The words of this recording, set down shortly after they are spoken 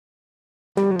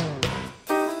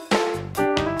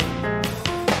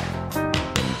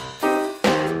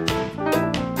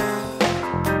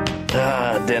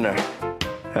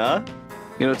Huh?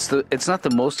 You know, it's not the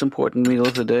most important meal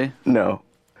of the day, No.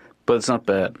 but it's not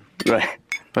bad. Right.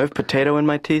 Do I have potato in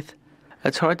my teeth?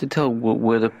 It's hard to tell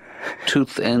where the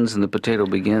tooth ends and the potato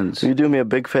begins. Will you do me a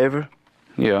big favor?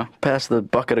 Yeah. Pass the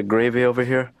bucket of gravy over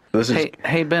here.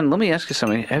 Hey, Ben, let me ask you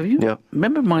something. Have you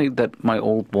remember my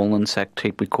old Wolin sack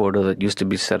tape recorder that used to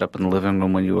be set up in the living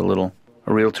room when you were little?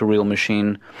 A reel-to-reel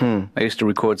machine. I used to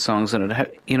record songs in it.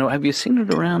 Have you seen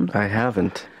it around? I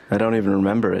haven't. I don't even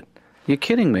remember it. You're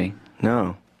kidding me.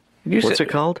 No. What's it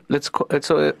called? It's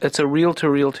a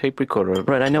reel-to-reel tape recorder.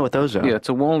 Right, I know what those are. Yeah, it's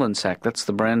a Wolin sack. That's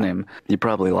the brand name. You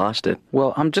probably lost it.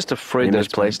 Well, I'm just afraid You that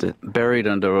misplaced it. Buried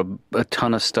under a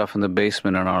ton of stuff in the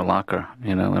basement in our locker,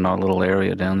 in our little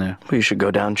area down there. Well, you should go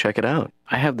down and check it out.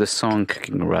 I have this song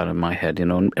kicking around in my head,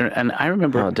 and I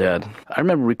remember... Oh, Dad. I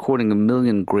remember recording a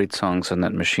million great songs on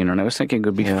that machine, and I was thinking it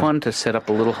would be fun to set up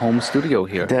a little home studio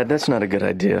here. Dad, that's not a good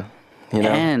idea,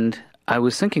 And I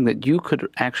was thinking that you could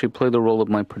actually play the role of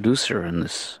my producer in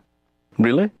this.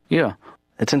 Really? Yeah.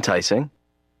 It's enticing.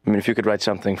 I mean, if you could write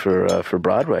something for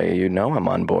Broadway, I'm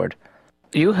on board.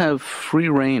 You have free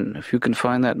reign if you can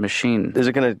find that machine. Is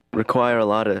it going to require a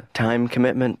lot of time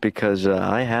commitment? Because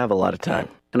I have a lot of time.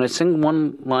 Can I sing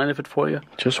one line of it for you?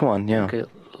 Just one, yeah. Okay,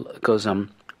 it goes,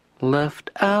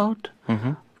 left out,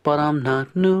 but I'm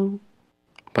not new.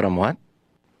 But I'm what?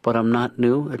 But I'm not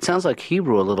new. It sounds like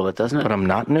Hebrew a little bit, doesn't it? But I'm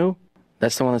not new?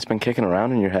 That's the one that's been kicking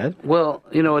around in your head? Well,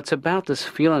 it's about this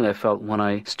feeling I felt when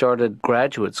I started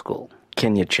graduate school.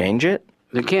 Can you change it?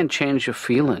 You can't change your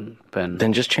feeling, Ben.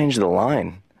 Then just change the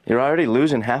line. You're already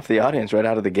losing half the audience right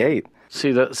out of the gate.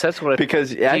 See, that's what I...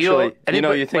 Because actually,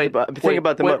 you think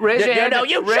about the... Wait, raise your hand. No,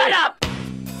 you shut up!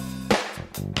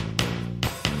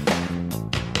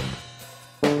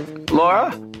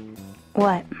 Laura?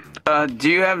 What? Do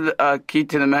you have the key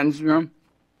to the men's room?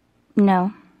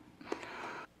 No.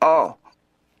 Oh.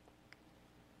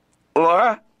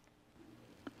 Laura?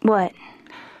 What?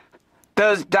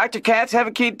 Does Dr. Katz have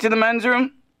a key to the men's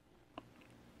room?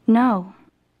 No.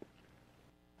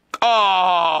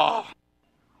 Oh!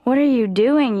 What are you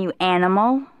doing, you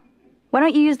animal? Why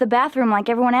don't you use the bathroom like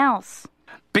everyone else?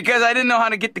 Because I didn't know how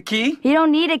to get the key? You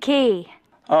don't need a key.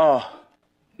 Oh.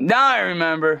 Now I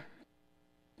remember.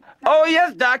 Oh,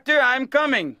 yes, doctor, I'm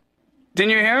coming.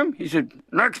 Didn't you hear him? He said,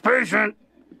 next patient.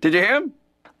 Did you hear him?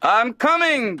 I'm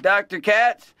coming, Dr.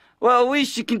 Katz. Well, we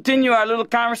should continue our little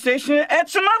conversation at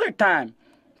some other time.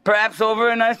 Perhaps over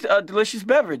a nice, delicious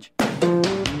beverage.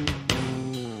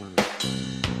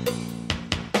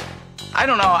 I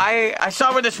don't know. I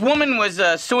saw where this woman was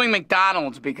suing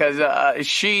McDonald's because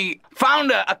she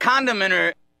found a condom in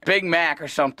her Big Mac or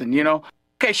something,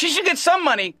 Okay, she should get some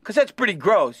money because that's pretty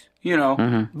gross,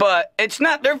 But it's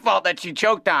not their fault that she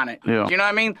choked on it. Yeah. You know what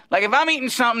I mean? Like, if I'm eating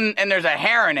something and there's a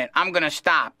hair in it, I'm going to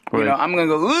stop. Right. I'm going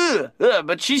to go, ugh, ugh.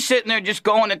 But she's sitting there just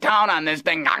going to town on this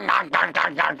thing.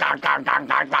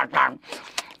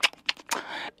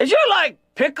 Is your,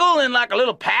 pickle in, a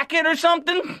little packet or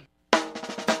something?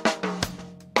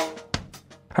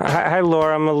 Hi,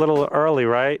 Laura. I'm a little early,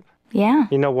 right? Yeah.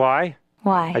 You know why?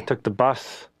 Why? I took the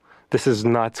bus. This is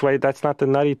nuts. Wait, that's not the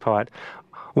nutty part.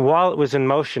 While it was in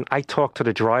motion, I talked to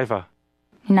the driver.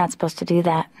 You're not supposed to do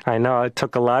that. I know. It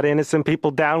took a lot of innocent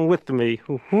people down with me.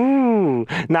 Ooh,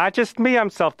 not just me I'm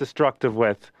self-destructive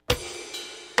with.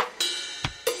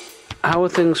 How are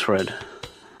things, Fred?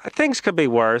 Things could be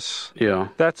worse. Yeah.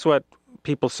 That's what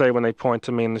people say when they point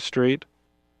to me in the street.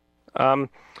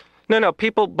 No,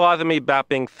 people bother me about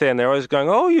being thin. They're always going,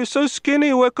 oh, you're so skinny,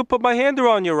 I could put my hand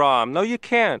around your arm. No, you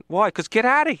can't. Why? Because get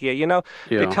out of here, Yeah.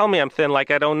 They tell me I'm thin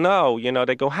like I don't know.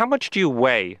 They go, how much do you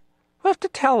weigh? I have to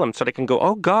tell them so they can go,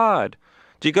 oh, God.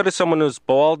 Do you go to someone who's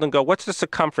bald and go, what's the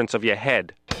circumference of your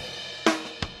head?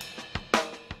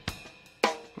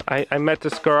 I met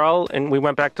this girl, and we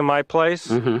went back to my place.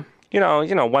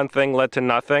 Mm-hmm. One thing led to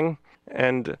nothing.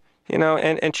 And,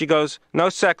 and she goes, no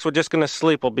sex, we're just going to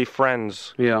sleep, we'll be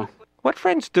friends. Yeah. What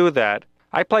friends do that?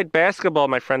 I played basketball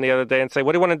with my friend the other day and say,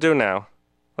 what do you want to do now?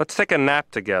 Let's take a nap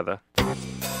together.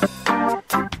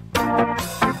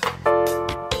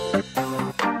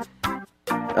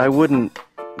 I wouldn't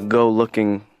go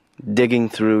digging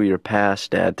through your past,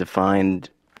 Dad, to find...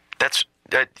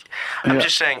 I'm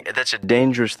just saying, that's a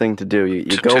dangerous thing to do.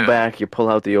 You go back, you pull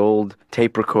out the old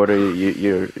tape recorder,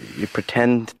 you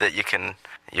pretend that you can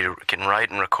write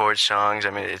and record songs. I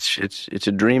mean, it's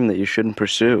a dream that you shouldn't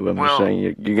pursue. I'm just saying,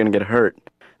 you're going to get hurt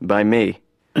by me.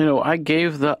 I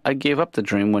gave up the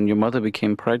dream when your mother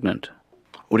became pregnant.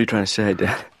 What are you trying to say,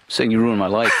 Dad? Saying you ruined my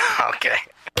life. Okay.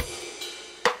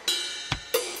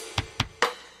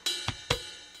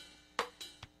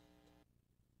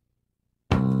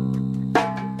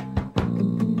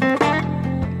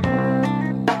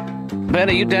 man,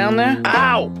 are you down there?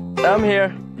 Ow! I'm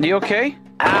here. You okay?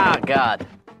 Ah, God.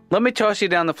 Let me toss you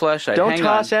down the flashlight. Don't Hang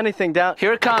toss on. anything down.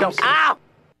 Here it comes. Ow!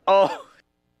 Oh,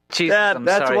 Jesus, I'm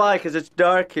that's sorry. why, because it's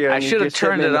dark here. I and you should have just hit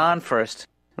turned me in it the- on first.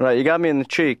 Right, you got me in the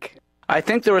cheek. I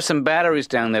think there were some batteries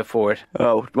down there for it.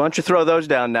 Oh, why don't you throw those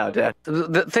down now, Dad?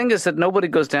 The thing is that nobody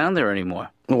goes down there anymore.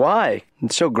 Why?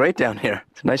 It's so great down here.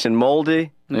 It's nice and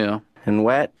moldy Yeah. and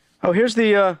wet. Oh, here's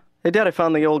the, Hey, Dad, I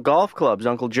found the old golf clubs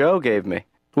Uncle Joe gave me.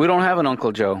 We don't have an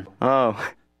Uncle Joe. Oh,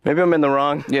 maybe I'm in the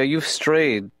wrong... Yeah, you've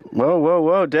strayed.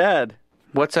 Whoa, Dad.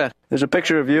 What's that? There's a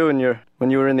picture of you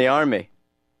when you were in the Army.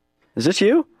 Is this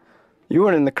you? You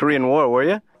weren't in the Korean War, were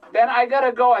you? Ben, I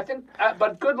gotta go, I think,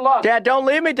 but good luck. Dad, don't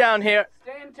leave me down here.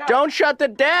 Stay in touch. Don't shut the...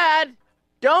 Dad!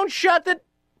 Don't shut the...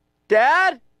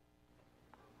 Dad?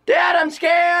 Dad, I'm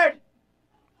scared!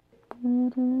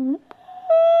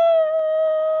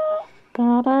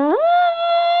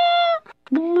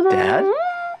 Dad?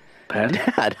 Ben?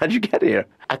 Dad, how'd you get here?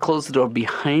 I closed the door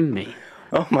behind me.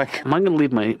 Oh, my God. Am I gonna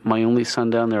leave my only son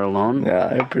down there alone? Yeah,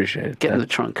 I appreciate it. Get in Dad. the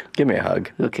trunk. Give me a hug.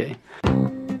 Okay.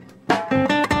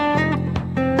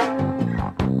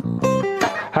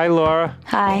 Hi, Laura.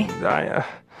 Hi.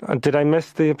 Did I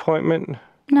miss the appointment?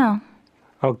 No.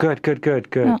 Oh, good.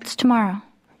 No, it's tomorrow.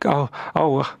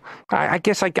 I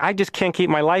guess I just can't keep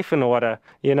my life in order.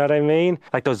 You know what I mean?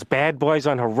 Like those bad boys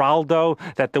on Geraldo,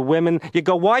 that the women, you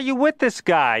go, why are you with this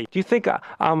guy? Do you think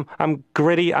I'm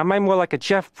gritty? Am I more like a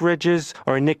Jeff Bridges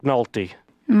or a Nick Nolte?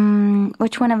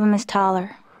 Which one of them is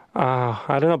taller?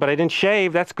 I don't know, but I didn't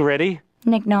shave. That's gritty.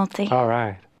 Nick Nolte. All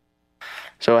right.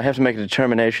 So I have to make a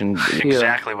determination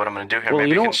exactly what I'm going to do here. Well,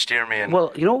 Maybe you you can steer me in.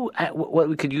 Well, you know what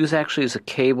we could use actually is a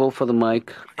cable for the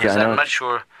mic. Yeah, I'm not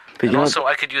sure. But And also,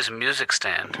 I could use a music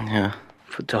stand Yeah.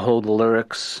 to hold the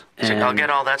lyrics. So And I'll get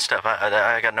all that stuff.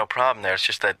 I got no problem there. It's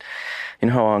just that, you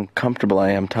know how uncomfortable I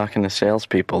am talking to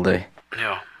salespeople.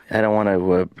 I don't want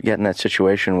to get in that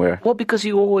situation where... Well, because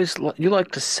you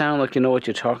like to sound like you know what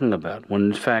you're talking about, when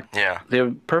in fact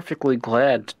they're perfectly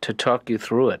glad to talk you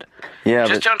through it. Yeah,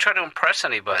 Just don't try to impress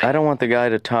anybody. I don't want the guy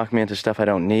to talk me into stuff I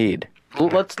don't need.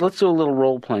 Let's do a little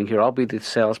role playing here. I'll be the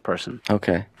salesperson.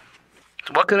 Okay.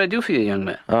 What can I do for you, young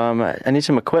man? I need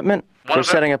some equipment for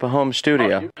setting up a home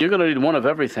studio. You're going to need one of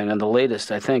everything, and the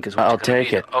latest, I think, is what I'll you're gonna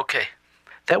take need. it. Okay.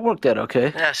 That worked out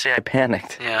okay? Yeah, see, I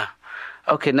panicked. Yeah.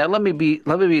 Okay, now let me be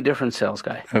a different sales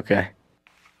guy. Okay.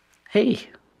 Hey,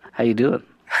 how you doing?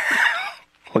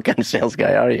 What kind of sales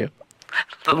guy are you?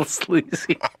 A little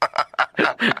sleazy.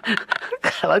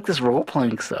 I like this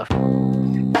role-playing stuff.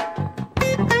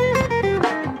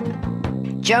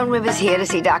 Joan Rivers here to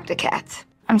see Dr. Katz.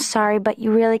 I'm sorry, but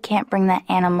you really can't bring that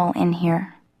animal in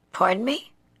here. Pardon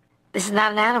me? This is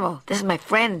not an animal. This is my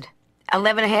friend.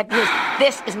 11 and a half years.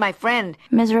 This is my friend.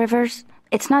 Ms. Rivers,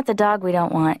 it's not the dog we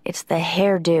don't want. It's the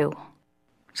hairdo.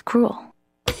 It's cruel.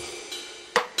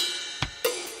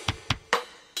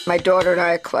 My daughter and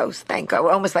I are close, thank God.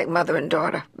 We're almost like mother and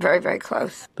daughter. Very, very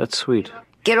close. That's sweet.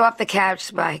 Get off the couch,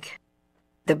 Spike.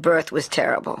 The birth was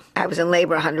terrible. I was in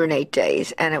labor 108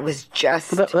 days, and it was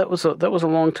just... That was a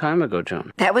long time ago,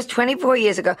 Joan. That was 24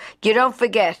 years ago. You don't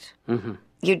forget. Mm-hmm.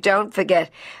 You don't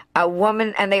forget. A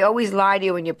woman, and they always lie to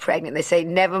you when you're pregnant. They say,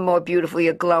 never more beautiful,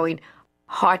 you're glowing.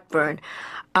 Heartburn.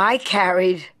 I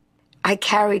carried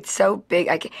so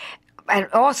big. And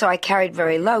also, I carried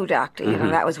very low, doctor. You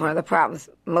know, that was one of the problems.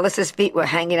 Melissa's feet were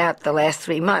hanging out the last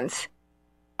 3 months.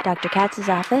 Dr. Katz's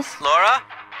office? Laura?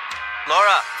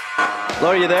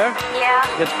 Laura, you there?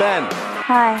 Yeah. It's Ben.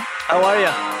 Hi. How are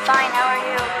you? Fine, how are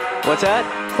you? What's that?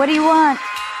 What do you want?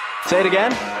 Say it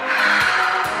again?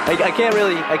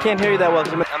 I can't hear you that well.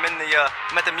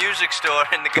 I'm at the music store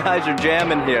and the guys are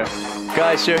jamming here.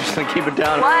 Guys, seriously, keep it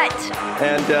down. What?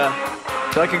 And,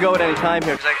 so I could go at any time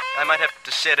here. I might have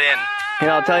to sit in. You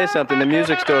know, I'll tell you something. The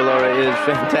music store, Laura, is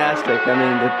fantastic. I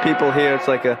mean, the people here, it's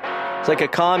like a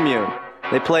commune.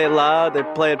 They play it loud, they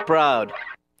play it proud.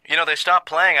 You know, they stop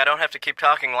playing. I don't have to keep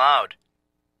talking loud.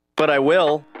 But I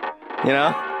will, you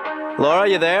know? Laura,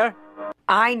 you there?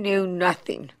 I knew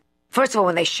nothing. First of all,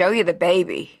 when they show you the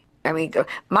baby, I mean,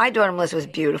 my daughter Melissa was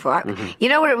beautiful. You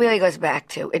know what it really goes back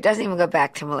to? It doesn't even go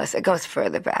back to Melissa. It goes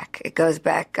further back. It goes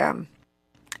back,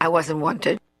 I wasn't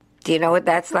wanted. Do you know what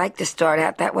that's like, to start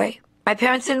out that way? My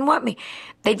parents didn't want me.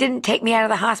 They didn't take me out of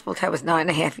the hospital till I was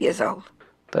 9.5 years old.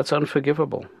 That's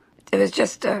unforgivable. It was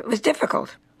just, it was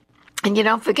difficult. And you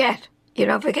don't forget. You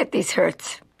don't forget these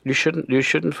hurts. You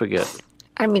shouldn't forget.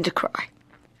 I don't mean to cry.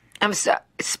 I'm sorry.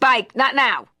 Spike, not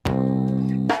now.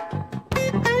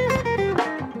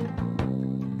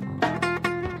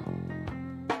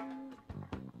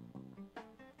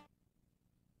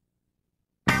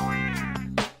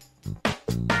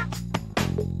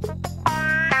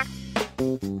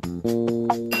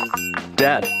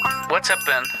 Dad. What's up,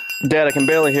 Ben? Dad, I can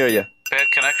barely hear you. Bad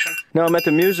connection? No, I'm at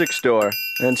the music store,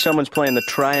 and someone's playing the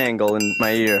triangle in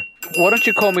my ear. Why don't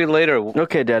you call me later?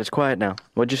 Okay, Dad, it's quiet now.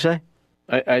 What'd you say?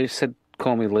 I said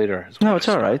call me later. No, it's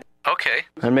all right. Okay.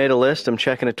 I made a list. I'm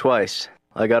checking it twice.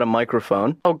 I got a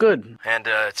microphone. Oh, good. And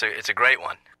it's a great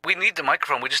one. We need the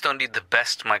microphone. We just don't need the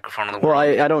best microphone in the world.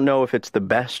 Well, I don't know if it's the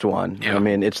best one. Yeah. I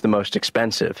mean, it's the most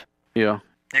expensive. Yeah.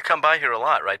 You come by here a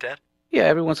lot, right, Dad? Yeah,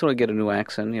 every once in a while I get a new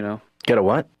accent, you know. Get a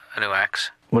what? A new axe.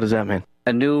 What does that mean?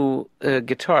 A new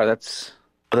guitar. That's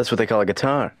what they call a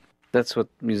guitar. That's what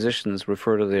musicians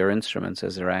refer to their instruments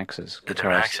as their axes.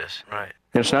 Their axes, right.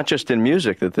 And it's not just in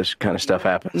music that this kind of stuff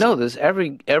happens. No, there's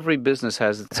every business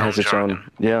has its own.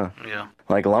 Yeah. Yeah.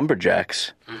 Like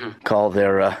lumberjacks call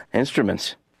their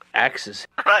instruments axes.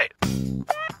 Right.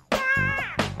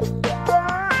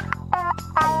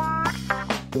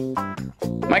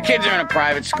 My kids are in a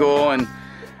private school, and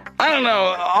I don't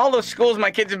know, all the schools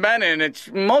my kids have been in,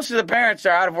 most of the parents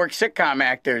are out-of-work sitcom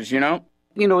actors, you know?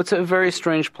 You know, it's a very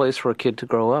strange place for a kid to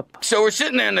grow up. So we're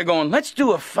sitting there and they're going, let's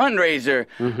do a fundraiser.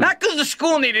 Not because the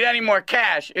school needed any more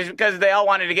cash. It's because they all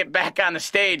wanted to get back on the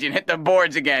stage and hit the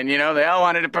boards again, you know? They all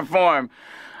wanted to perform.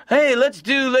 Hey, let's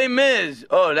do Les Mis.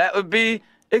 Oh, that would be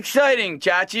exciting,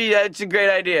 Chachi. That's a great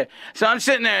idea. So I'm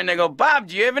sitting there and they go, Bob,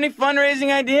 do you have any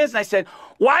fundraising ideas? And I said,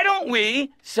 why don't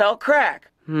we sell crack?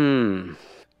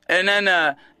 And then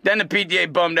the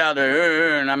PTA bummed out,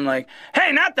 and I'm like,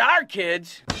 hey, not to our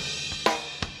kids.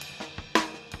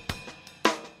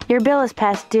 Your bill is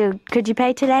past due. Could you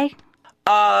pay today? Look,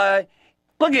 I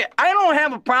don't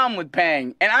have a problem with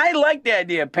paying, and I like the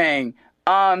idea of paying.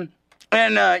 And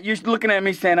you're looking at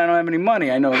me saying I don't have any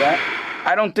money. I know that.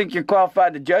 I don't think you're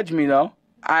qualified to judge me, though.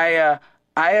 I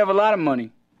have a lot of money.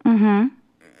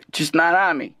 Just not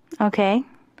on me. Okay.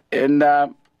 And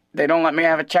they don't let me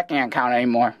have a checking account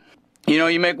anymore. You know,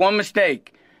 you make one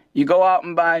mistake. You go out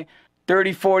and buy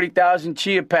 30, 40,000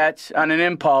 Chia Pets on an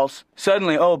impulse.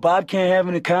 Suddenly, oh, Bob can't have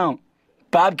an account.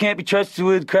 Bob can't be trusted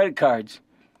with credit cards.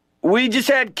 We just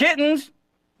had kittens.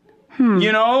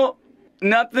 You know,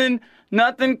 nothing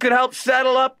could help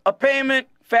settle up a payment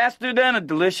faster than a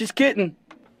delicious kitten.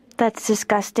 That's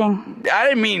disgusting. I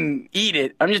didn't mean eat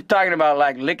it. I'm just talking about,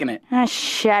 like, licking it.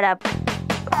 Shut up.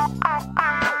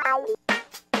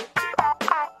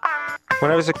 When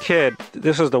I was a kid,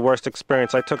 this was the worst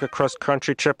experience. I took a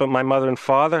cross-country trip with my mother and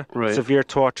father. Right. Severe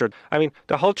torture. I mean,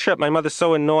 the whole trip, my mother's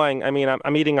so annoying. I mean,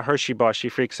 I'm eating a Hershey bar. She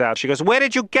freaks out. She goes, where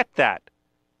did you get that?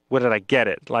 Where did I get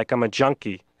it? Like I'm a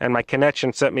junkie. And my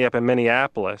connection set me up in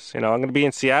Minneapolis. You know, I'm going to be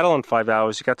in Seattle in 5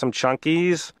 hours. You got some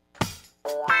chunkies?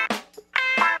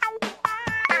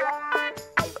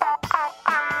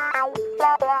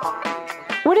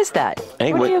 What is that?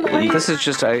 Hey, This is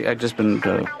just, I just been...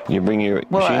 you bring your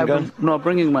machine gun?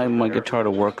 Bringing my guitar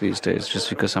to work these days just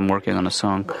because I'm working on a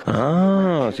song.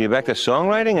 Oh, so you're back to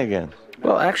songwriting again?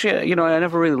 Well, actually, you know, I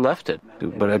never really left it,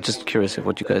 but I'm just curious of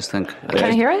what you guys think. Can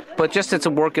I hear it? But just it's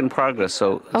a work in progress,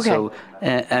 so... Okay. So,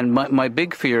 and my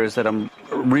big fear is that I'm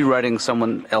rewriting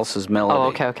someone else's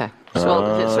melody. Oh, okay.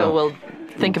 So we'll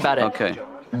think about it. Okay.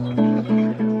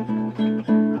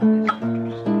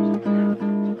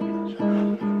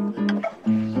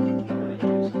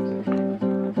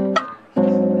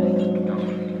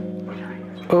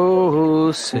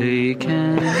 Oh, say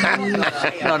can...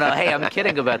 No, hey, I'm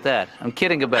kidding about that.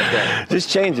 Just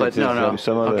change it to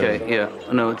some other... Okay, yeah.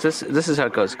 No, this is how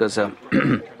it goes. It goes,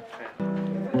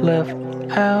 left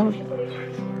out,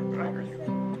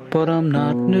 but I'm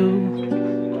not new.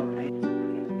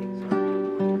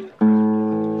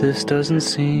 This doesn't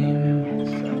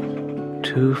seem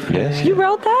too fair. Yes. You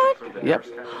wrote that? Yep.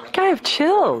 I have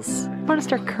chills. I want to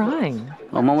start crying.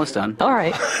 I'm almost done. All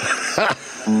right.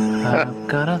 I've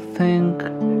gotta think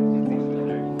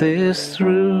this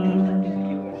through.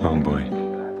 Oh, boy.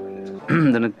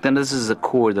 Then this is a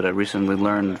chord that I recently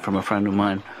learned from a friend of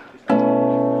mine.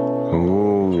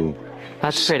 Ooh.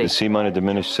 That's pretty. The C minor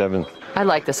diminished seventh. I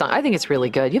like the song. I think it's really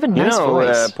good. You have a nice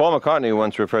voice. Paul McCartney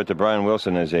once referred to Brian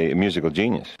Wilson as a musical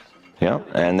genius. Yeah,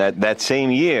 and that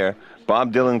same year,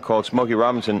 Bob Dylan called Smokey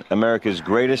Robinson America's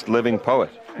greatest living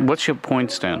poet. What's your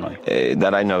point, Stanley?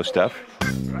 That I know stuff.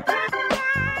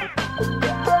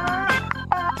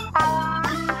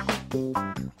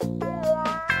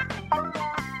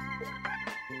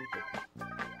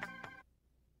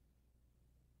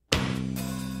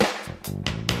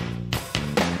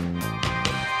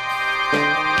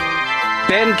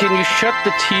 Ben, can you shut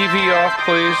the TV off,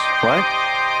 please? What?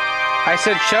 I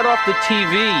said shut off the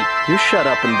TV. You shut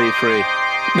up and be free.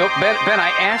 No, Ben,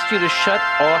 I asked you to shut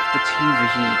off the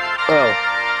TV. Oh,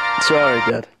 sorry,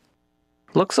 Dad.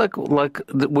 Looks like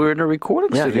we're in a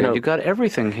recording studio. You got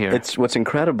everything here. It's what's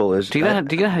incredible is. Do you know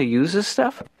how to use this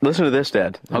stuff? Listen to this,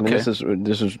 Dad. I mean, Okay.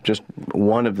 this is just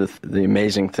one of the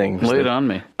amazing things. Lay it on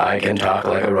me. I can talk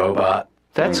like a robot.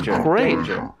 That's great.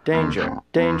 Danger.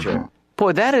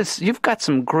 Boy, you've got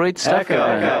some great stuff here.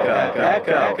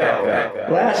 Echo.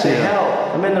 Lassie,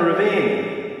 help! I'm in the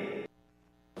ravine.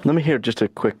 Let me hear just a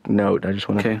quick note. I just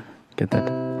want to get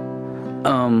that.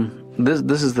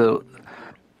 This is the.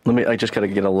 I just got to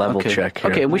get a level check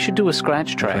here. Okay, we should do a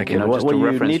scratch track. What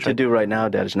you need to do right now,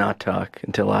 Dad, is not talk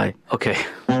until I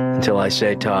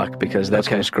say talk, because that's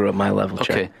going to screw up my level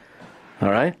check. Okay.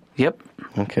 All right? Yep.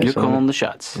 Okay. You're calling the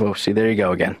shots. Well, see, there you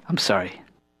go again. I'm sorry.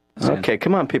 Okay,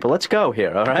 come on, people, let's go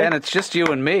here. All right? Ben, it's just you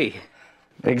and me.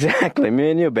 Exactly, me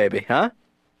and you, baby. Huh?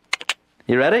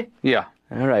 You ready? Yeah.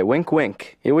 All right, wink,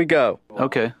 wink. Here we go.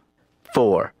 Okay.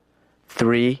 4,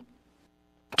 3,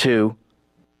 2,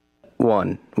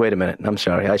 1. Wait a minute. I'm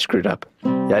sorry. I screwed up.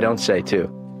 I don't say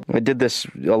 2. I did this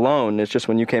alone. It's just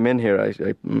when you came in here,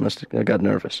 I got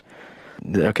nervous.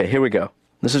 Okay, here we go.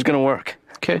 This is going to work.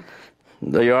 Okay.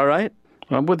 Are you all right?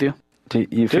 I'm with you. Do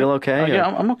you feel okay? Yeah,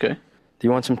 I'm okay. Do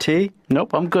you want some tea?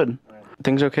 Nope, I'm good.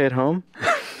 Things okay at home?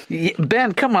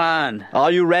 Ben, come on.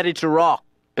 Are you ready to rock?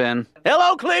 Ben.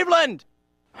 Hello, Cleveland!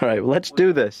 All right, well, let's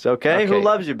do this, okay? Who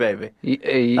loves you, baby?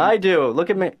 I do. Look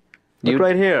at me. Look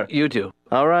right here. You do.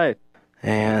 All right.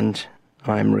 And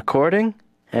I'm recording.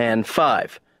 And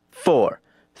 5, 4,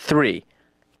 3.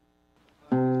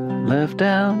 Left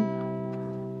out,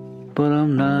 but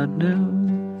I'm not new.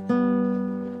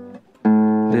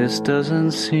 This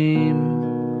doesn't seem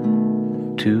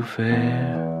too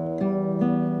fair.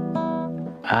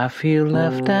 I feel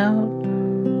left out.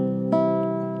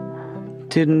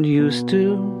 Didn't used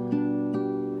to.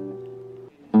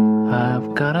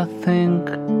 I've gotta think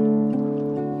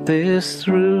this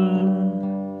through.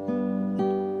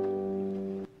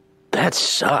 That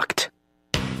sucked.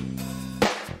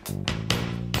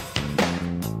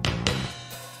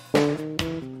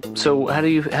 So how do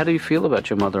you feel about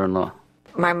your mother-in-law?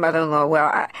 My mother-in-law,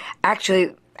 well,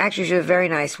 actually, she was a very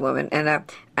nice woman, and I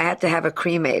had to have her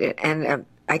cremated, and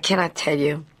I cannot tell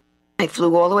you. I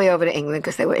flew all the way over to England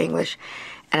because they were English,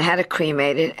 and I had her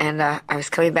cremated, and I was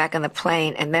coming back on the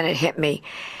plane, and then it hit me.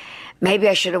 Maybe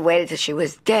I should have waited till she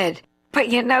was dead. But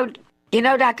you know,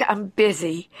 Doctor, I'm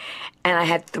busy, and I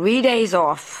had 3 days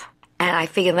off, and I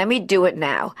figured, let me do it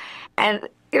now. And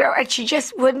and she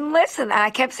just wouldn't listen. And I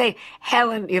kept saying,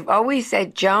 Helen, you've always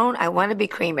said, Joan, I want to be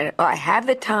cremated. Well, I have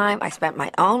the time. I spent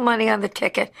my own money on the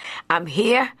ticket. I'm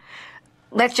here.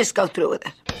 Let's just go through with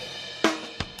it.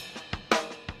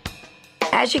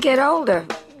 As you get older,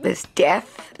 there's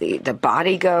death. The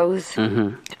body goes.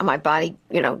 Mm-hmm. My body,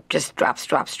 just drops.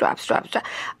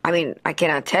 I mean, I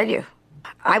cannot tell you.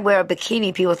 I wear a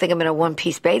bikini. People think I'm in a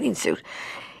one-piece bathing suit.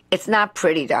 It's not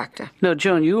pretty, Doctor. No,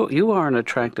 Joan, you are an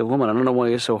attractive woman. I don't know why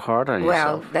you're so hard on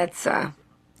yourself. Well, that's,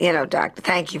 Doctor,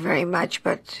 thank you very much,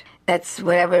 but that's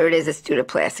whatever it is, it's due to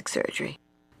plastic surgery.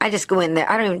 I just go in there.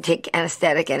 I don't even take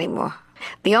anesthetic anymore.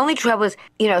 The only trouble is,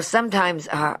 sometimes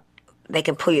they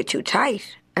can pull you too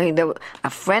tight. I mean, a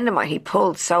friend of mine, he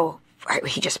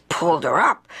just pulled her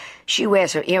up. She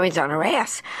wears her earrings on her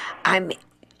ass. I'm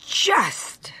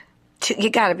just, you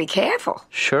got to be careful.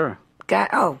 Sure.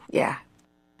 Oh, yeah.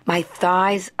 My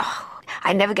thighs,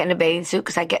 I never get in a bathing suit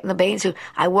because I get in the bathing suit.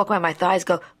 I walk around, my thighs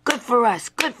go, good for us,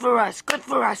 good for us, good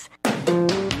for us.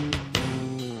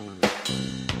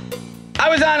 I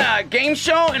was on a game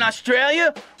show in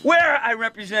Australia where I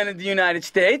represented the United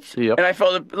States. Yep. And I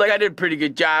felt like I did a pretty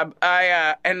good job.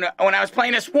 And when I was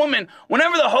playing this woman,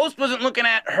 whenever the host wasn't looking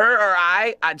at her or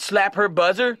I'd slap her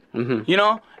buzzer, And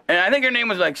I think her name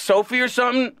was like Sophie or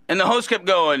something. And the host kept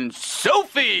going,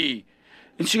 Sophie!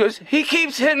 And she goes, he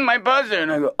keeps hitting my buzzer.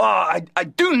 And I go, I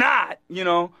do not,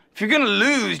 If you're going to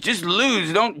lose, just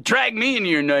lose. Don't drag me into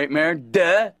your nightmare.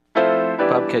 Duh.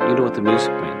 Bobcat, you know what the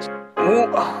music means.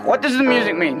 What does the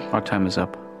music mean? Our time is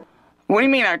up. What do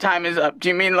you mean our time is up? Do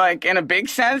you mean like in a big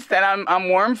sense that I'm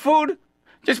worm food?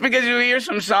 Just because you hear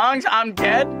some songs, I'm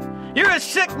dead? You're a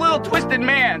sick little twisted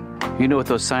man. You know what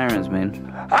those sirens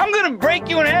mean. I'm going to break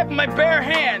you in half with my bare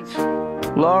hands.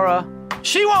 Laura.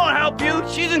 She won't help you.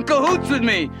 She's in cahoots with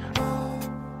me.